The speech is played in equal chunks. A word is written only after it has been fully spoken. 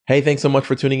Hey, thanks so much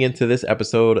for tuning into this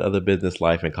episode of the Business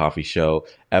Life and Coffee Show,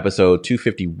 episode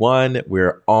 251.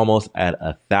 We're almost at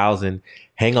 1,000.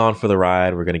 Hang on for the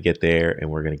ride. We're going to get there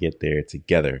and we're going to get there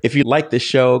together. If you like this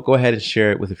show, go ahead and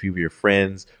share it with a few of your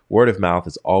friends. Word of mouth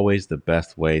is always the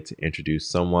best way to introduce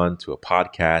someone to a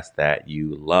podcast that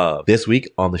you love. This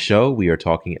week on the show, we are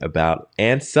talking about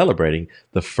and celebrating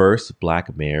the first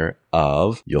Black mayor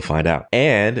of, you'll find out.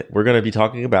 And we're going to be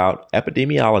talking about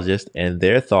epidemiologists and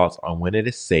their thoughts on when it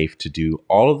is safe to do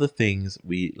all of the things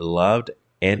we loved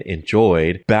and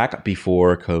enjoyed back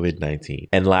before COVID-19.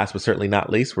 And last but certainly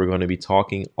not least, we're going to be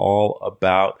talking all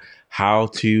about how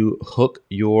to hook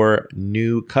your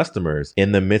new customers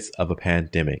in the midst of a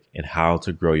pandemic and how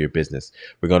to grow your business.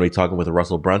 We're going to be talking with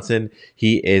Russell Brunson.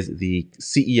 He is the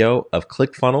CEO of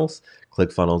ClickFunnels.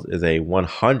 ClickFunnels is a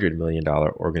 $100 million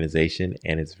organization,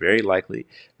 and it's very likely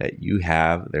that you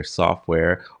have their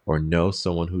software or know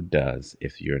someone who does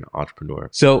if you're an entrepreneur.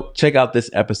 So check out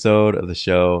this episode of the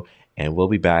show, and we'll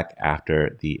be back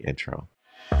after the intro.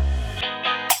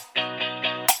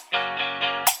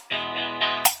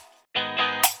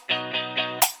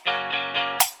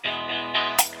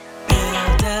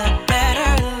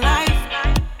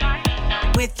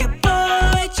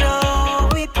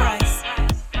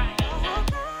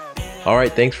 All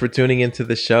right, thanks for tuning into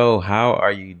the show. How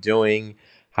are you doing?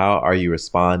 How are you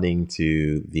responding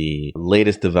to the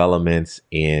latest developments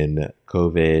in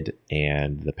COVID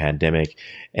and the pandemic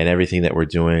and everything that we're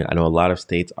doing? I know a lot of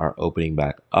states are opening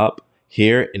back up.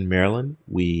 Here in Maryland,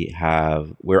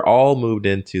 we're all moved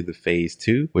into the phase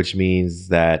 2, which means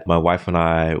that my wife and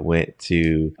I went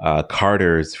to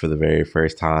Carter's for the very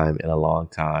first time in a long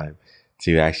time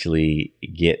to actually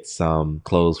get some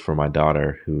clothes for my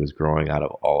daughter, who was growing out of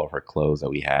all of her clothes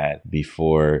that we had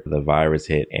before the virus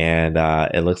hit. And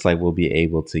it looks like we'll be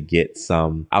able to get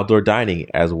some outdoor dining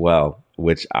as well,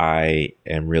 which I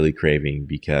am really craving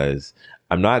because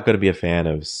I'm not going to be a fan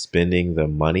of spending the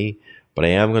money, but I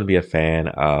am going to be a fan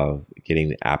of getting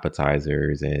the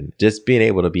appetizers and just being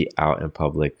able to be out in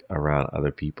public around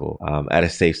other people at a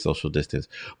safe social distance.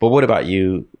 But what about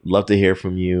you? Love to hear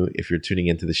from you if you're tuning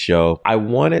into the show. I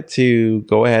wanted to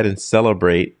go ahead and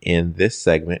celebrate in this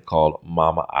segment called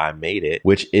Mama I Made It,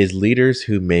 which is leaders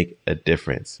who make a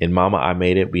difference. In Mama I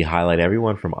Made It, we highlight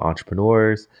everyone from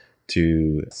entrepreneurs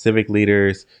to civic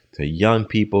leaders, to young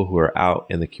people who are out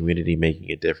in the community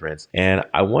making a difference. And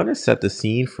I want to set the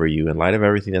scene for you in light of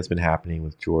everything that's been happening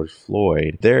with George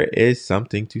Floyd. There is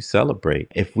something to celebrate.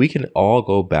 If we can all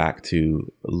go back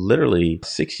to literally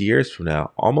 6 years from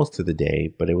now, almost to the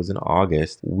day, but it was in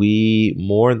August, we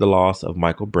mourn the loss of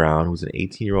Michael Brown, who was an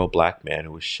 18-year-old Black man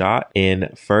who was shot in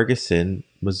Ferguson,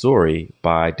 Missouri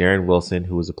by Darren Wilson,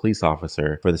 who was a police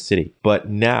officer for the city. But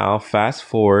now, fast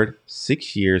forward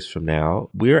 6 years from now,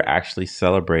 we're actually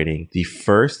celebrating the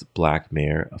first Black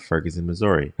mayor of Ferguson,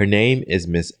 Missouri. Her name is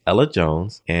Miss Ella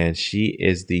Jones, and she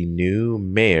is the new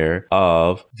mayor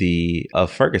of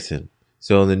Ferguson.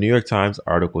 So in the New York Times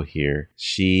article here,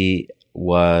 she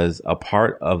was a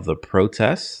part of the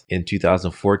protests in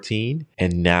 2014,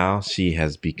 and now she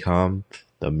has become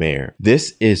the mayor.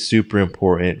 This is super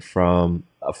important for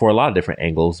a lot of different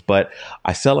angles, but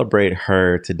I celebrate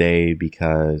her today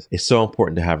because it's so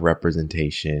important to have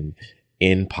representation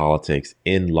in politics,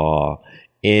 in law,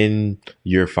 in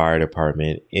your fire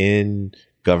department, in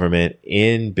government,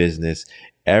 in business.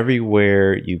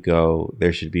 Everywhere you go,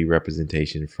 there should be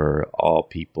representation for all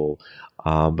people,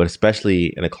 but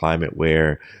especially in a climate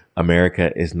where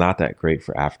America is not that great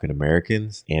for African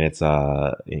Americans, and it's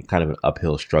kind of an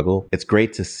uphill struggle. It's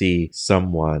great to see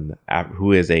someone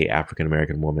who is a African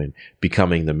American woman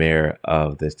becoming the mayor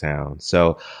of this town.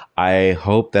 So I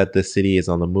hope that the city is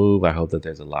on the move. I hope that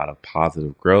there's a lot of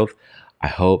positive growth. I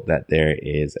hope that there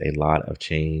is a lot of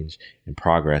change and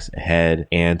progress ahead.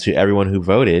 And to everyone who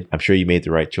voted, I'm sure you made the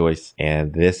right choice.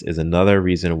 And this is another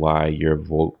reason why your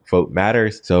vote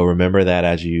matters. So remember that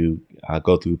as you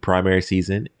go through primary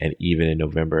season and even in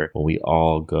November when we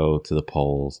all go to the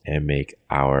polls and make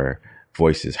our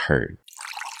voices heard.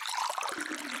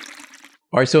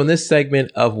 All right, so in this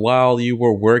segment of While You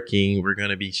Were Working, we're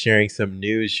going to be sharing some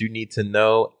news you need to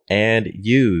know and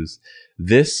use.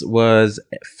 This was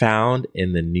found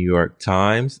in the New York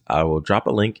Times. I will drop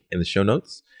a link in the show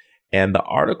notes. And the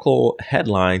article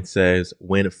headline says,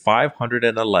 when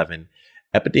 511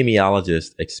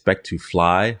 epidemiologists expect to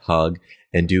fly, hug,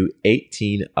 and do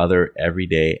 18 other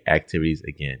everyday activities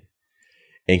again.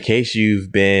 In case you've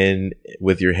been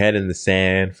with your head in the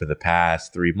sand for the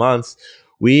past 3 months,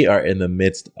 we are in the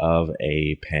midst of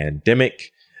a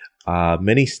pandemic.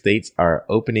 Many states are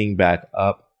opening back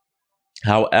up.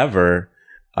 However,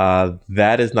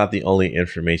 that is not the only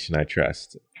information I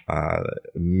trust.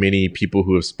 Many people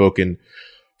who have spoken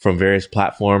from various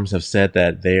platforms have said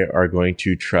that they are going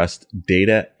to trust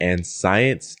data and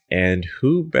science. And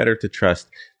who better to trust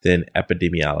than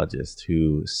epidemiologists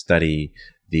who study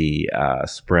the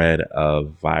spread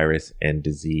of virus and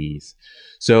disease?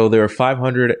 So there are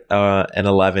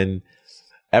 511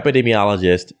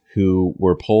 epidemiologists who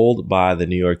were polled by the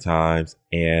New York Times.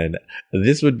 And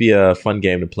this would be a fun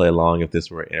game to play along if this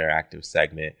were an interactive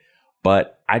segment.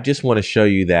 But I just want to show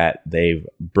you that they've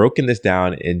broken this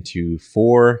down into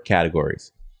 4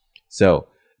 categories. So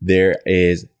there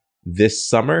is this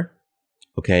summer,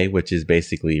 okay, which is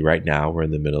basically right now, we're in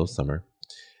the middle of summer.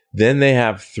 Then they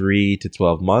have 3 to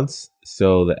 12 months.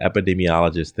 So the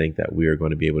epidemiologists think that we are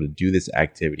going to be able to do this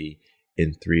activity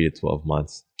in 3 to 12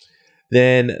 months.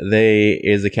 Then there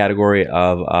is a category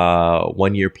of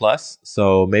 1 year plus.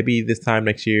 So maybe this time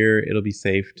next year, it'll be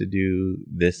safe to do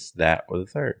this, that, or the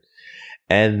third.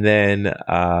 And then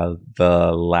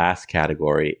the last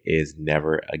category is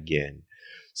never again.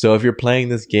 So if you're playing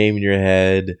this game in your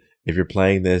head, if you're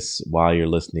playing this while you're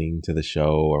listening to the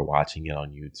show or watching it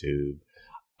on YouTube,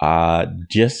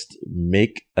 just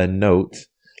make a note.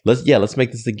 Let's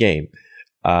make this a game.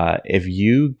 If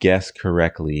you guess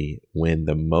correctly when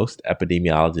the most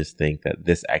epidemiologists think that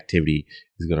this activity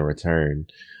is going to return,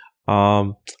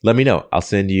 let me know. I'll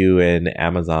send you an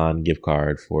Amazon gift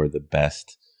card for the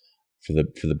best for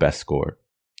the best score.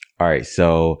 All right,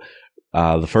 so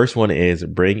the first one is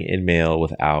bring in mail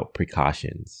without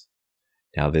precautions.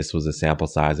 Now, this was a sample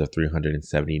size of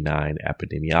 379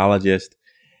 epidemiologists,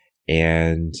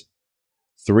 and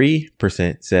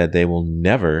 3% said they will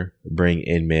never bring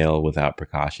in mail without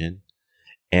precaution.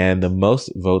 And the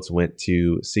most votes went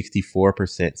to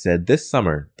 64% said this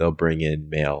summer they'll bring in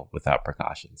mail without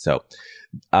precaution. So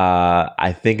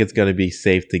I think it's going to be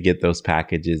safe to get those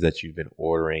packages that you've been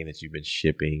ordering, that you've been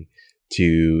shipping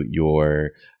to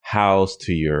your house,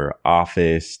 to your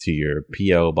office, to your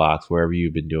PO box, wherever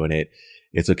you've been doing it.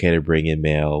 It's okay to bring in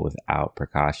mail without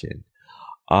precaution.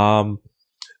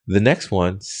 The next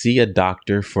one, see a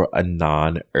doctor for a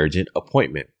non-urgent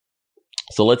appointment.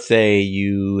 So let's say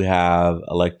you have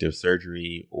elective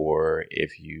surgery, or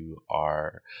if you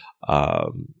are,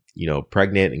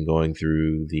 pregnant and going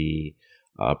through the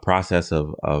process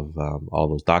of all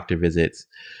those doctor visits.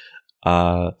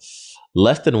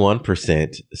 Less than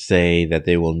 1% say that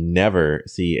they will never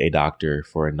see a doctor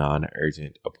for a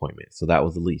non-urgent appointment. So that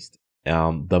was the least.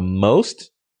 The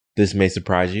most, this may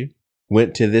surprise you,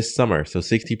 went to this summer. So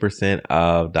 60%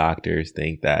 of doctors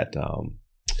think that 60%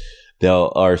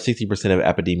 of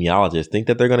epidemiologists think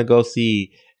that they're going to go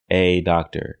see a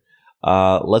doctor.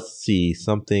 Let's see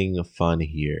something fun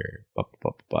here.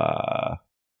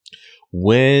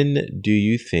 When do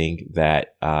you think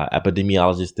that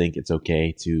epidemiologists think it's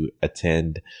okay to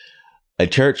attend a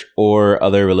church or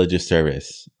other religious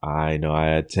service? I know I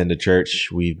attend a church.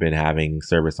 We've been having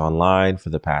service online for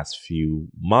the past few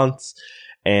months.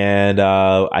 And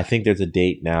I think there's a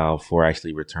date now for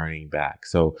actually returning back.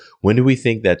 So when do we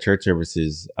think that church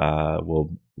services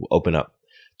will open up?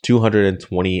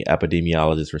 220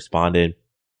 epidemiologists responded.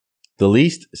 The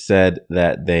least said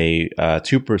that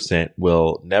 2%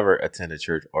 will never attend a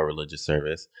church or religious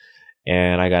service.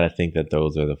 And I got to think that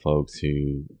those are the folks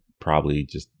who probably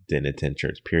just didn't attend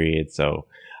church, period. So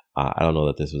I don't know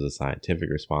that this was a scientific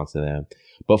response to them.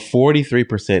 But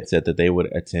 43% said that they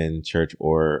would attend church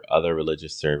or other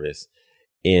religious service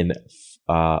in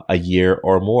a year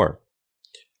or more.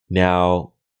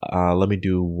 Now, let me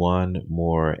do one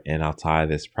more and I'll tie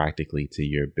this practically to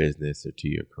your business or to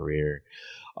your career.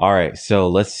 All right, so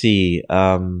let's see.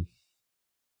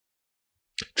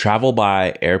 Travel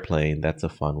by airplane. That's a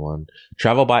fun one.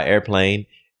 Travel by airplane.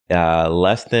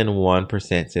 Less than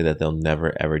 1% say that they'll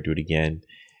never, ever do it again.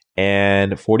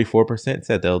 And 44%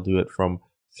 said they'll do it from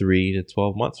 3 to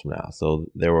 12 months from now. So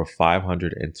there were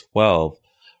 512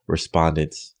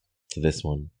 respondents to this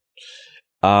one.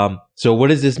 So what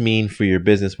does this mean for your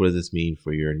business? What does this mean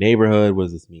for your neighborhood? What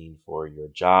does this mean for your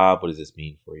job? What does this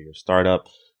mean for your startup,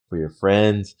 for your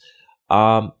friends?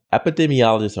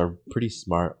 Epidemiologists are pretty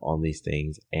smart on these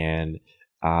things, and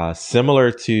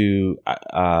similar to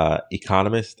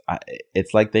economists,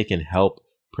 it's like they can help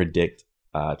predict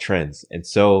trends. And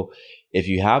so if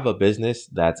you have a business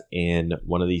that's in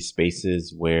one of these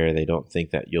spaces where they don't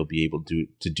think that you'll be able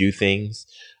to do things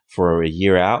for a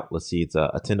year out, let's see, it's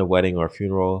attend a wedding or a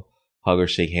funeral, hug or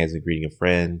shake hands and greeting a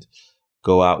friend,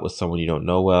 go out with someone you don't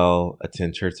know well,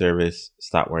 attend church service,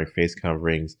 stop wearing face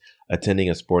coverings, attending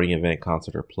a sporting event,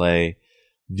 concert, or play.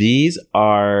 These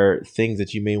are things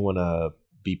that you may want to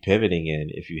be pivoting in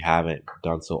if you haven't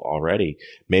done so already.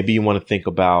 Maybe you want to think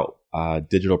about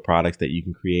digital products that you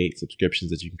can create,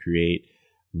 subscriptions that you can create,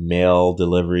 mail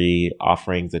delivery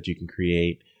offerings that you can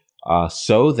create,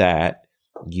 so that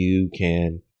you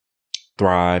can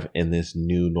thrive in this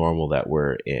new normal that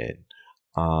we're in.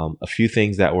 A few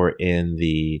things that were in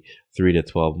the 3 to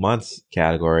 12 months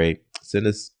category: send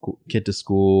a kid to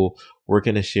school, work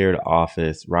in a shared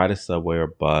office, ride a subway or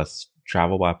bus,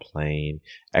 travel by plane,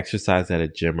 exercise at a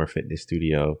gym or fitness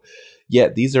studio.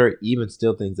 Yet these are even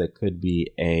still things that could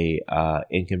be a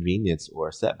inconvenience or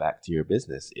a setback to your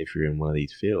business if you're in one of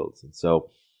these fields. And so,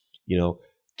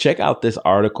 check out this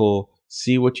article,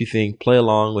 see what you think, play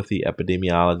along with the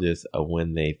epidemiologists of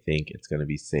when they think it's going to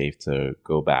be safe to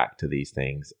go back to these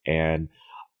things, and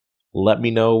let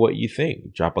me know what you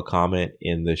think. Drop a comment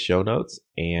in the show notes,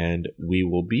 and we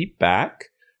will be back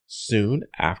soon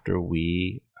after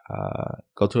we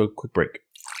go to a quick break.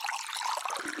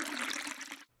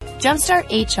 Jumpstart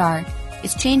HR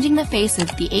is changing the face of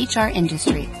the HR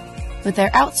industry with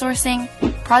their outsourcing,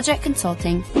 project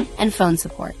consulting, and phone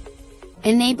support,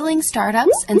 enabling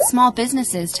startups and small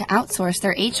businesses to outsource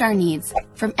their HR needs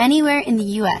from anywhere in the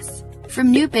U.S., from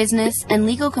new business and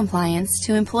legal compliance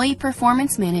to employee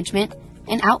performance management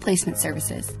and outplacement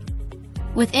services.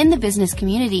 Within the business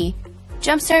community,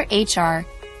 Jumpstart HR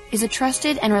is a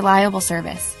trusted and reliable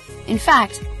service. In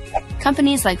fact,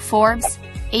 companies like Forbes,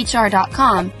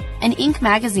 HR.com, and Inc.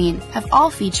 magazine have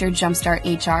all featured Jumpstart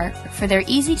HR for their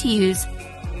easy-to-use,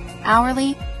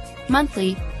 hourly,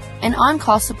 monthly, and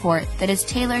on-call support that is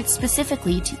tailored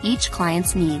specifically to each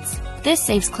client's needs. This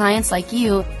saves clients like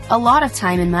you a lot of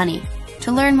time and money.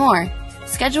 To learn more,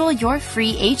 schedule your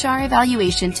free HR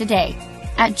evaluation today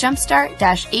at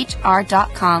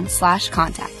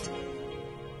jumpstart-hr.com/contact.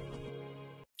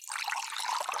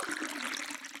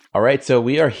 All right, so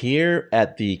we are here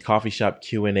at the coffee shop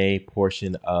Q&A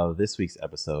portion of this week's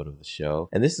episode of the show.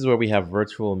 And this is where we have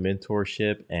virtual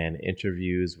mentorship and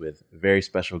interviews with very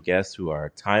special guests who are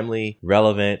timely,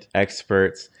 relevant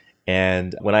experts.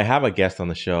 And when I have a guest on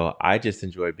the show, I just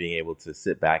enjoy being able to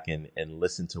sit back and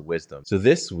listen to wisdom. So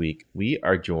this week, we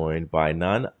are joined by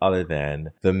none other than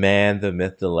the man, the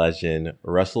myth, the legend,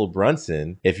 Russell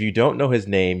Brunson. If you don't know his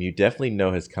name, you definitely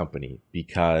know his company,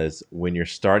 because when you're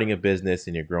starting a business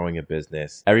and you're growing a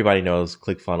business, everybody knows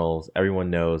ClickFunnels.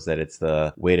 Everyone knows that it's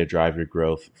the way to drive your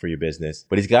growth for your business.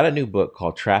 But he's got a new book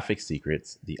called Traffic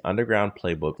Secrets, the underground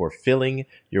playbook for filling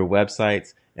your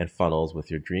websites and funnels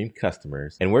with your dream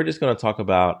customers. And we're just going to talk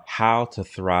about how to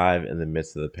thrive in the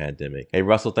midst of the pandemic. Hey,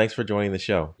 Russell, thanks for joining the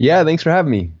show. Yeah, thanks for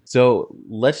having me. So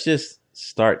let's just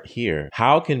start here.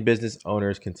 How can business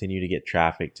owners continue to get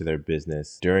traffic to their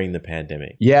business during the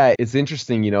pandemic? Yeah, it's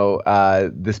interesting.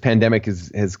 This pandemic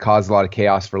has caused a lot of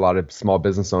chaos for a lot of small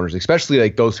business owners, especially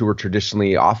like those who were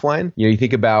traditionally offline. You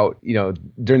think about,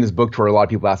 during this book tour, a lot of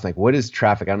people ask like, what is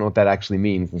traffic? I don't know what that actually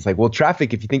means. And it's like, well,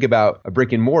 traffic, if you think about a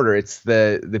brick and mortar, it's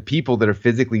the people that are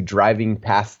physically driving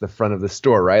past the front of the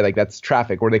store, right? Like that's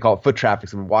traffic, or they call it foot traffic.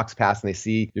 Someone walks past and they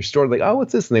see your store, like, oh,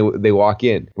 what's this? And they walk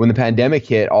in. When the pandemic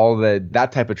hit,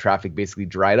 that type of traffic basically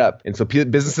dried up. And so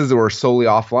businesses that were solely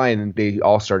offline, they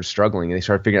all started struggling, and they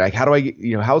started figuring like, how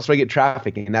else do I get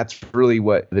traffic? And that's really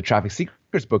what the Traffic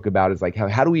Secrets book about is like,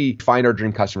 how do we find our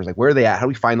dream customers? Like, where are they at? How do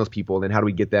we find those people? And then how do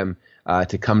we get them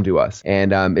to come to us?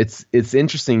 And it's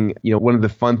interesting. One of the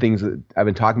fun things that I've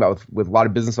been talking about with a lot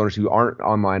of business owners who aren't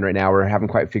online right now or haven't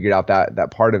quite figured out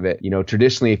that part of it.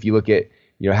 Traditionally, if you look at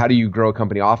how do you grow a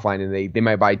company offline? And they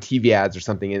might buy TV ads or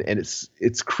something, and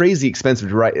it's crazy expensive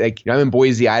to write. Like, I'm in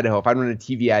Boise, Idaho. If I run a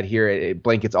TV ad here, it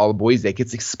blankets all of Boise. Like,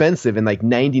 it's expensive, and like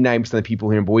 99% of the people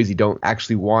here in Boise don't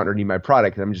actually want or need my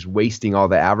product, and I'm just wasting all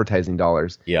the advertising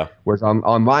dollars. Yeah. Whereas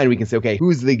online, we can say, okay,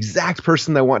 who's the exact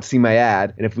person that wants to see my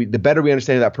ad? And the better we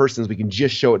understand who that person is, we can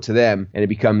just show it to them, and it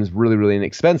becomes really, really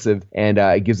inexpensive, and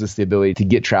it gives us the ability to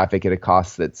get traffic at a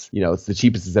cost that's, it's the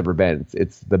cheapest it's ever been.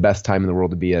 It's the best time in the world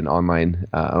to be an online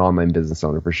business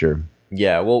owner for sure.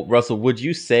 Yeah. Well, Russell, would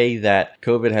you say that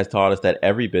COVID has taught us that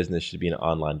every business should be an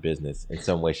online business in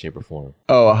some way, shape, or form?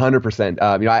 Oh, 100%.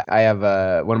 I have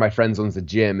one of my friends owns a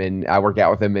gym, and I work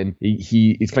out with him, and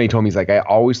it's funny, he told me, he's like, I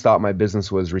always thought my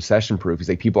business was recession proof. He's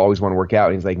like, people always want to work out.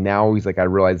 And he's like, now he's like, I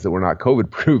realize that we're not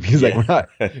COVID proof. He's like, we're not,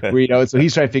 so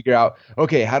he's trying to figure out,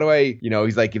 okay, how do I,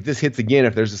 he's like, if this hits again,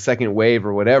 if there's a second wave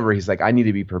or whatever, he's like, I need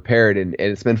to be prepared. And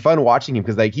it's been fun watching him,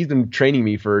 because like, he's been training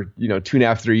me for,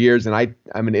 2.5, 3 years. And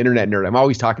I'm an internet nerd. I'm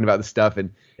always talking about this stuff.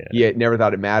 And He never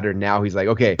thought it mattered. Now he's like,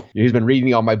 okay, he's been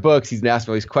reading all my books. He's been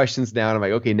asking all these questions now. And I'm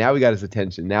like, okay, now we got his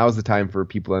attention. Now is the time for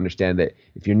people to understand that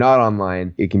if you're not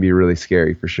online, it can be really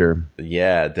scary for sure.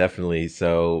 Yeah, definitely.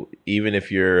 So even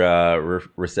if you're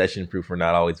recession proof, we're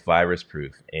not always virus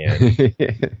proof. And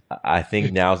I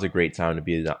think now is a great time to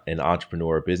be an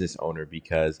entrepreneur, a business owner,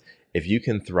 because if you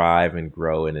can thrive and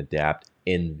grow and adapt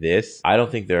in this, I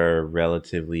don't think there are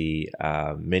relatively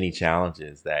many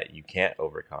challenges that you can't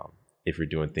overcome if you're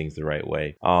doing things the right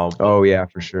way. Oh yeah,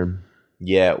 for sure.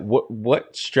 Yeah.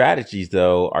 What strategies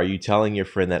though are you telling your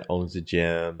friend that owns a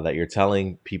gym, that you're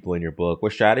telling people in your book?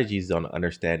 What strategies on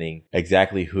understanding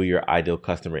exactly who your ideal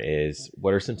customer is?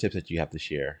 What are some tips that you have to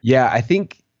share? Yeah, I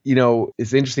think,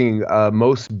 it's interesting.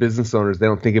 Most business owners, they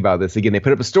don't think about this. Again, they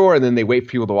put up a store and then they wait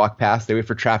for people to walk past. They wait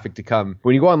for traffic to come.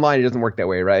 When you go online, it doesn't work that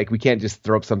way, right? Like we can't just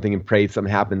throw up something and pray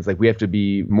something happens. Like we have to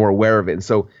be more aware of it. And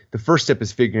so the first step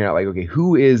is figuring out like, okay,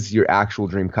 who is your actual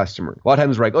dream customer? A lot of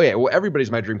times we're like, oh yeah, well,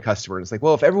 everybody's my dream customer. And it's like,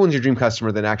 well, if everyone's your dream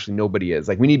customer, then actually nobody is.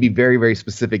 Like we need to be very, very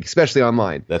specific, especially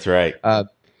online. That's right.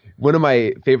 One of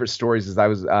my favorite stories is I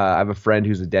have a friend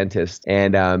who's a dentist,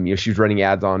 and she was running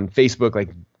ads on Facebook,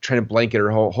 like trying to blanket her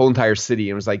whole entire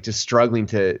city, and was like just struggling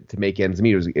to make ends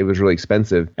meet. It was really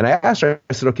expensive. And I asked her,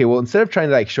 I said, okay, well, instead of trying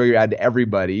to like show your ad to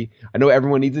everybody, I know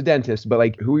everyone needs a dentist, but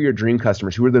like who are your dream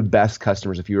customers? Who are the best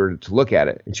customers if you were to look at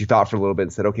it? And she thought for a little bit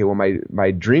and said, okay, well,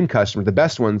 my dream customers, the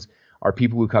best ones are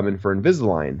people who come in for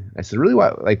Invisalign. I said, really?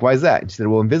 Why is that? And she said,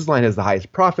 well, Invisalign has the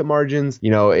highest profit margins.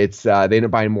 It's they end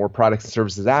up buying more products and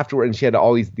services afterward. And she had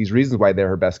all these reasons why they're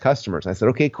her best customers. And I said,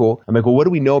 okay, cool. I'm like, well, what do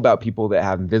we know about people that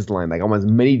have Invisalign? Like, I want as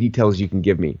many details as you can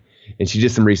give me. And she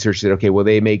did some research. She said, okay, well,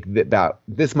 they make about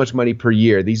this much money per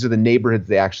year. These are the neighborhoods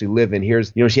they actually live in.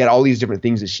 Here's, she had all these different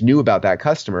things that she knew about that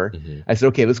customer. Mm-hmm. I said,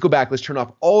 okay, let's go back. Let's turn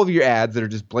off all of your ads that are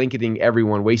just blanketing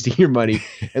everyone, wasting your money.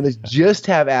 And let's just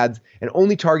have ads and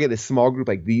only target this small group,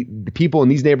 like the people in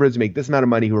these neighborhoods who make this amount of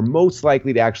money who are most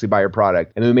likely to actually buy your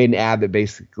product. And then we made an ad that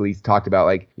basically talked about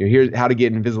like, here's how to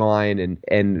get Invisalign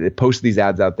and posted these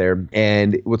ads out there.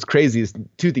 And what's crazy is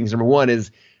two things. Number one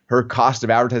is her cost of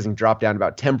advertising dropped down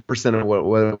about 10% of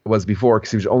what it was before because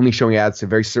she was only showing ads to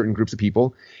very certain groups of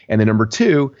people. And then number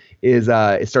two is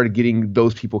it started getting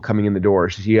those people coming in the door.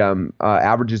 She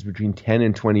averages between 10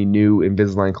 and 20 new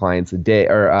Invisalign clients a day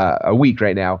or a week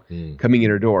right now coming in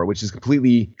her door, which has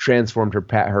completely transformed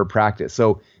her practice.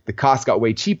 So the cost got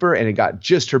way cheaper and it got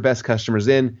just her best customers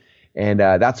in. And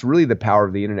that's really the power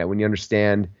of the internet when you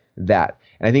understand that.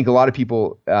 And I think a lot of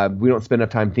people, we don't spend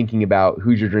enough time thinking about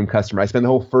who's your dream customer. I spend the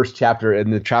whole first chapter in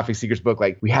the Traffic Seekers book,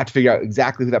 like we have to figure out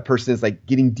exactly who that person is, like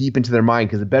getting deep into their mind,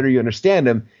 because the better you understand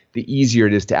them, the easier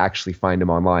it is to actually find them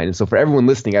online. And so for everyone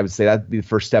listening, I would say that'd be the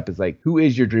first step is like, who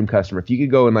is your dream customer? If you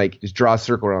could go and like just draw a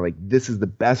circle around like, this is the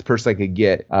best person I could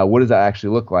get. What does that actually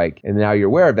look like? And now you're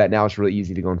aware of that. Now it's really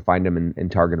easy to go and find them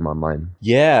and target them online.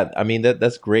 Yeah. I mean,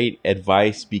 that's great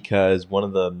advice, because one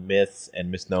of the myths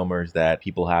and misnomers that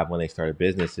people have when they start a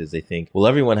business is they think, well,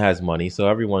 everyone has money, so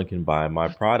everyone can buy my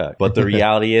product. But the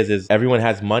reality is everyone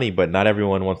has money, but not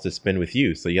everyone wants to spend with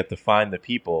you. So you have to find the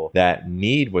people that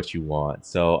need what you want.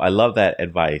 So I love that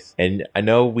advice. And I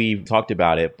know we've talked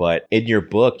about it, but in your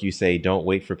book, you say, don't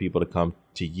wait for people to come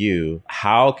to you.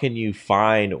 How can you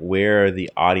find where the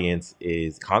audience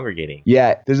is congregating?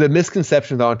 Yeah, there's a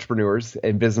misconception with entrepreneurs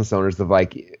and business owners of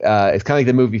like, it's kind of like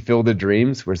the movie Field of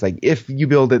Dreams, where it's like, if you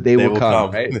build it, they will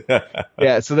come. Right?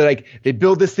 Yeah, so they're like, they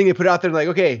build this thing, they put it out there, and like,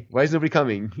 okay, why is nobody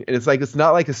coming? And it's like, it's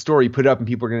not like a story you put it up and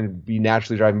people are going to be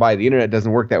naturally driving by. The internet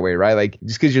doesn't work that way, right? Like,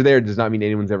 just because you're there does not mean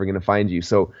anyone's ever going to find you.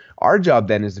 So our job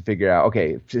then is to figure out,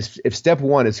 okay, if step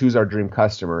one is who's our dream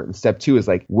customer, and step two is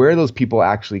like, where are those people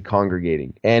actually congregating?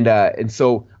 And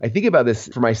so I think about this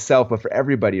for myself, but for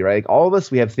everybody, right? Like all of us,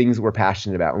 we have things that we're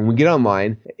passionate about. When we get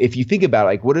online, if you think about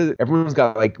it, like everyone's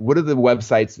got like, what are the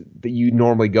websites that you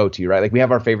normally go to, right? Like we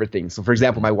have our favorite things. So for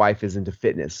example, my wife is into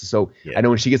fitness. So I know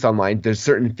when she gets online, there's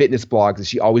certain fitness blogs that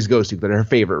she always goes to that are her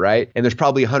favorite, right? And there's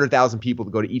probably 100,000 people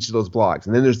that go to each of those blogs.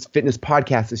 And then there's fitness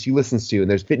podcasts that she listens to, and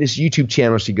there's fitness YouTube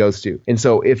channels she goes to. And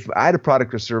so if I had a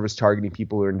product or service targeting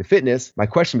people who are into fitness, my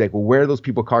question would be like, well, where are those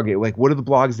people congregate? Like, what are the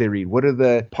blogs they read? What are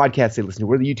the podcasts they listen to?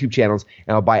 What are the YouTube channels?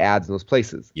 And I'll buy ads in those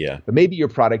places. Yeah. But maybe your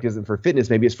product isn't for fitness.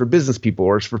 Maybe it's for business people,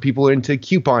 or it's for people who are into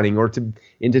couponing, or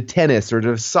into tennis, or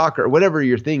to soccer, or whatever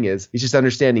your thing is. It's just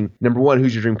understanding, number one,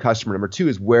 who's your dream customer. Number two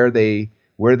is where are they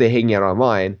hanging out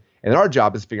online. And our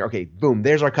job is to figure, okay, boom,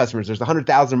 there's our customers. There's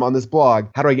 100,000 of them on this blog.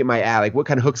 How do I get my ad? Like, what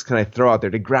kind of hooks can I throw out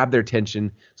there to grab their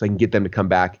attention so I can get them to come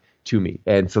back to me.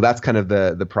 And so that's kind of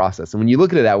the process. And when you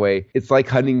look at it that way, it's like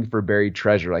hunting for buried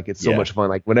treasure. Like, it's so much fun.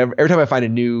 Like, every time I find a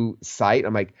new site,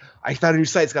 I'm like, I found a new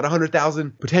site. It's got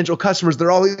 100,000 potential customers. They're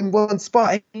all in one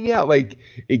spot hanging out. Like,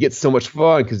 it gets so much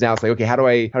fun because now it's like, okay, how do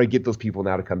I get those people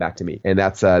now to come back to me? And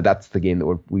that's the game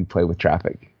that we play with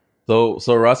traffic. So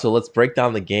Russell, let's break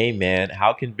down the game, man.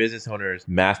 How can business owners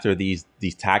master these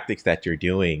tactics that you're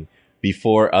doing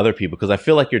before other people? Because I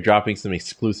feel like you're dropping some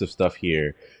exclusive stuff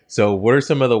here. So what are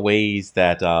some of the ways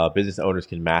that business owners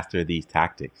can master these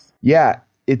tactics? Yeah,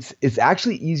 it's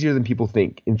actually easier than people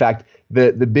think. In fact,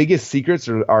 the biggest secrets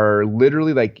are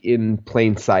literally like in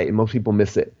plain sight, and most people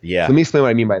miss it. Yeah. So let me explain what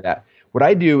I mean by that. What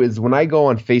I do is when I go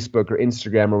on Facebook or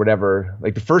Instagram or whatever,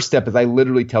 like the first step is I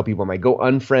literally tell people, I'm like, go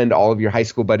unfriend all of your high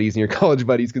school buddies and your college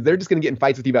buddies because they're just going to get in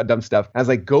fights with you about dumb stuff. I was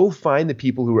like, go find the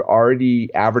people who are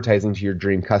already advertising to your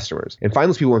dream customers and find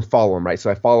those people and follow them, right? So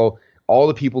I follow all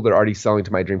the people that are already selling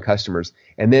to my dream customers.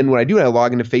 And then when I do it, I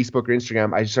log into Facebook or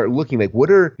Instagram, I just start looking like, what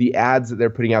are the ads that they're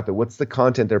putting out there? What's the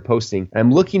content they're posting? And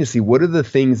I'm looking to see what are the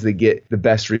things that get the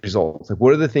best results? Like,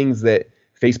 what are the things that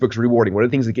Facebook's rewarding? What are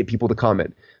the things that get people to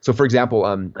comment? So for example,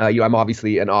 I'm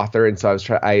obviously an author. And so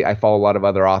I follow a lot of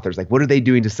other authors. Like, what are they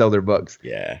doing to sell their books?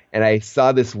 Yeah. And I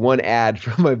saw this one ad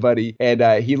from my buddy,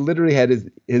 and he literally had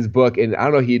his book, and I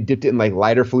don't know, he had dipped it in like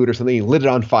lighter fluid or something. He lit it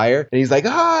on fire, and he's like,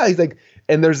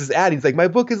 and there's this ad. He's like, my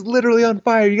book is literally on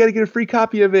fire. You got to get a free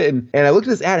copy of it. And I looked at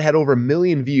this ad, it had over 1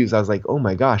 million views. I was like, oh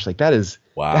my gosh, like that's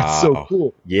so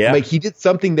cool. Yeah. Like, he did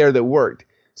something there that worked.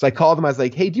 So I called him. I was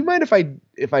like, hey, do you mind if I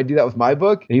do that with my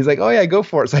book? And he's like, oh yeah, go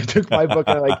for it. So I took my book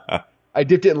and I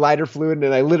dipped it in lighter fluid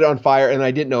and I lit it on fire, and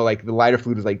I didn't know like the lighter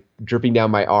fluid was like dripping down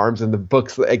my arms, and the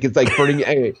book's like it's like burning.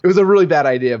 Anyway, it was a really bad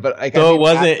idea, but like, so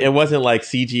it wasn't like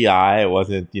CGI. It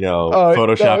wasn't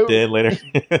photoshopped in later.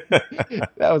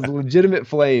 That was legitimate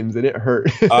flames, and it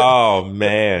hurt. Oh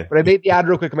man! But I made the ad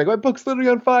real quick. I'm like, my book's literally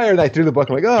on fire, and I threw the book.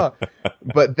 I'm like, oh,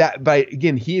 but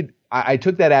again, I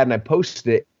took that ad and I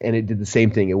posted it, and it did the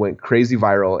same thing. It went crazy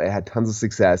viral. It had tons of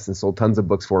success and sold tons of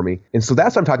books for me. And so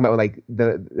that's what I'm talking about,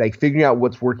 like figuring out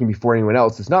what's working before anyone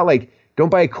else. It's not like, don't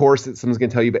buy a course that someone's going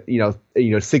to tell you,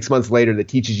 but 6 months later that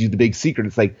teaches you the big secret.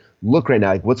 It's like, look right now,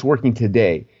 like what's working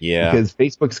today. Yeah. Because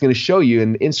Facebook's going to show you,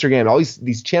 and Instagram, all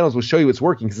these channels will show you what's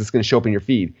working because it's going to show up in your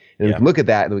feed. And we can look at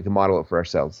that and then we can model it for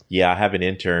ourselves. Yeah, I have an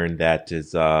intern that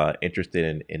is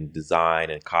interested in design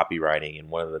and copywriting, and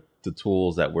one of the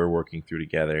tools that we're working through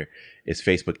together is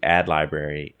Facebook Ad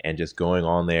Library, and just going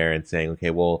on there and saying,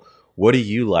 okay, well, what do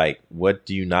you like? What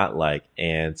do you not like?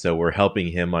 And so we're helping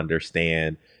him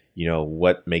understand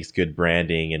what makes good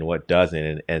branding and what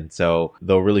doesn't. And so,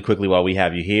 though, really quickly, while we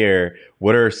have you here,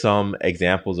 what are some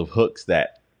examples of hooks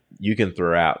that you can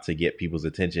throw out to get people's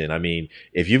attention? I mean,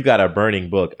 if you've got a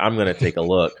burning book, I'm going to take a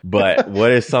look, but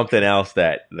what is something else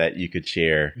that you could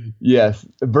share? Yes.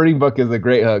 A burning book is a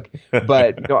great hook,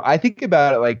 but I think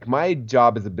about it like my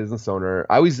job as a business owner.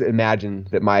 I always imagine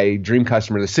that my dream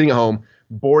customer is sitting at home,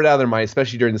 bored out of their mind,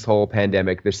 especially during this whole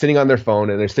pandemic. They're sitting on their phone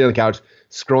and they're sitting on the couch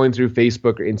scrolling through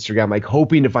Facebook or Instagram, like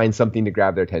hoping to find something to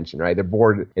grab their attention, right? They're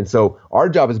bored. And so our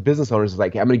job as business owners is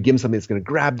like, I'm going to give them something that's going to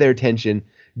grab their attention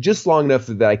just long enough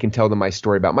that I can tell them my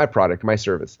story about my product, my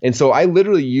service. And so I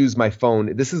literally use my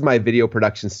phone. This is my video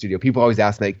production studio. People always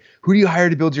ask me, like, who do you hire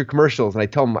to build your commercials? And I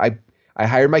tell them, I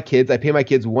hire my kids. I pay my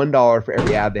kids $1 for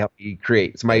every ad they help me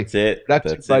create. So my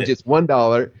production budget's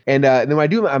 $1. And then when I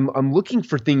do, I'm looking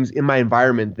for things in my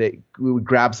environment that would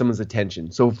grab someone's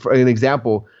attention. So for an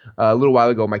example, a little while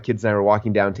ago, my kids and I were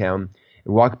walking downtown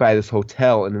and walked by this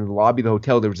hotel, and in the lobby of the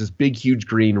hotel, there was this big, huge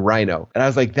green rhino. And I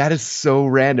was like, that is so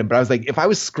random. But I was like, if I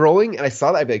was scrolling and I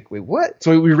saw that, I'd be like, wait, what?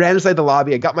 So we ran inside the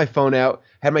lobby. I got my phone out,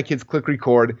 had my kids click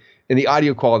record, and the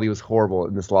audio quality was horrible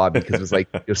in this lobby because it was like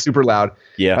it was super loud.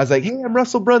 Yeah. I was like, hey, I'm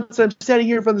Russell Brunson. I'm standing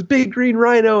here in front of this big green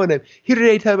rhino, and I'm here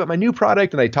today to tell you about my new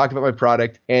product. And I talked about my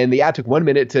product, and the ad took 1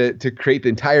 minute to create the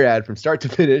entire ad from start to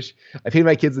finish. I paid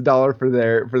my kids $1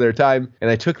 for their time, and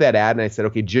I took that ad and I said,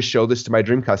 okay, just show this to my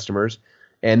dream customers.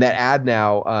 And that ad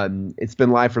now, it's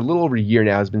been live for a little over a year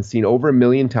now, has been seen over 1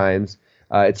 million times.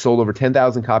 It's sold over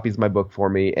 10,000 copies of my book for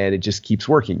me, and it just keeps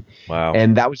working. Wow.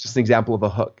 And that was just an example of a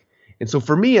hook. And so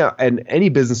for me and any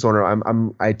business owner,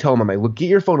 I tell them, I'm like, look, get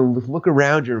your phone and look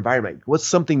around your environment. What's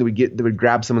something that would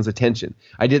grab someone's attention?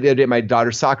 I did the other day at my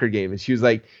daughter's soccer game, and she was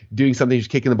like doing something. She's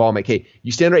kicking the ball. I'm like, hey,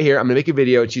 you stand right here. I'm gonna make a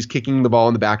video, and she's kicking the ball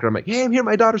in the background. I'm like, hey, I'm here at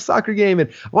my daughter's soccer game, and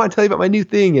I want to tell you about my new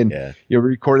thing. And we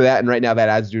recorded that, and right now that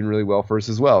ad's doing really well for us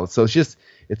as well. So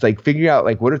it's It's like figuring out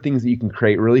like what are things that you can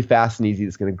create really fast and easy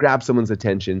that's going to grab someone's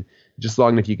attention just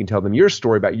long enough you can tell them your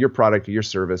story about your product or your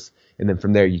service. And then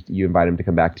from there, you invite them to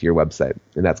come back to your website.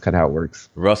 And that's kind of how it works.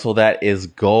 Russell, that is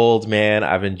gold, man.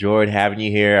 I've enjoyed having you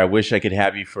here. I wish I could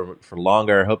have you for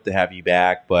longer. I hope to have you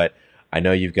back, but I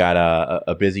know you've got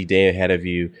a busy day ahead of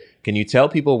you. Can you tell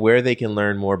people where they can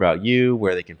learn more about you,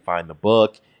 where they can find the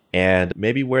book, and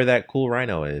maybe where that cool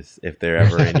rhino is if they're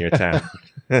ever in your town?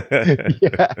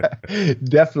 Yeah,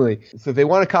 definitely. So if they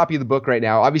want a copy of the book right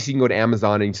now, obviously you can go to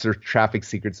Amazon and search Traffic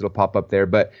Secrets. It'll pop up there.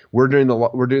 But we're in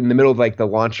the middle of like the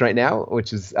launch right now,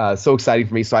 which is so exciting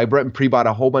for me. So I pre-bought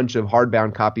a whole bunch of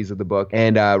hardbound copies of the book.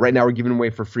 And right now we're giving away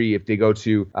for free if they go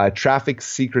to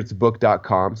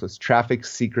trafficsecretsbook.com. So it's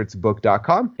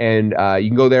trafficsecretsbook.com. And you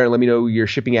can go there and let me know your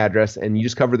shipping address. And you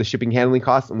just cover the shipping handling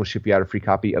costs and we'll ship you out a free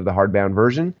copy of the hardbound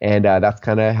version. And that's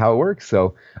kind of how it works.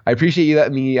 So I appreciate you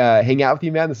letting me hang out with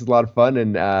you, man. This is a lot of fun,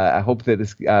 and I hope that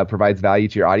this provides value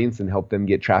to your audience and help them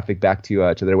get traffic back to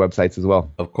their websites as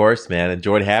well. Of course, man.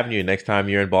 Enjoyed having you. Next time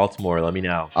you're in Baltimore, let me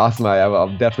know. Awesome.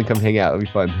 I'll definitely come hang out. It'll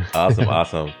be fun.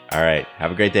 Awesome. All right.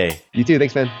 Have a great day. You too.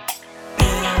 Thanks, man.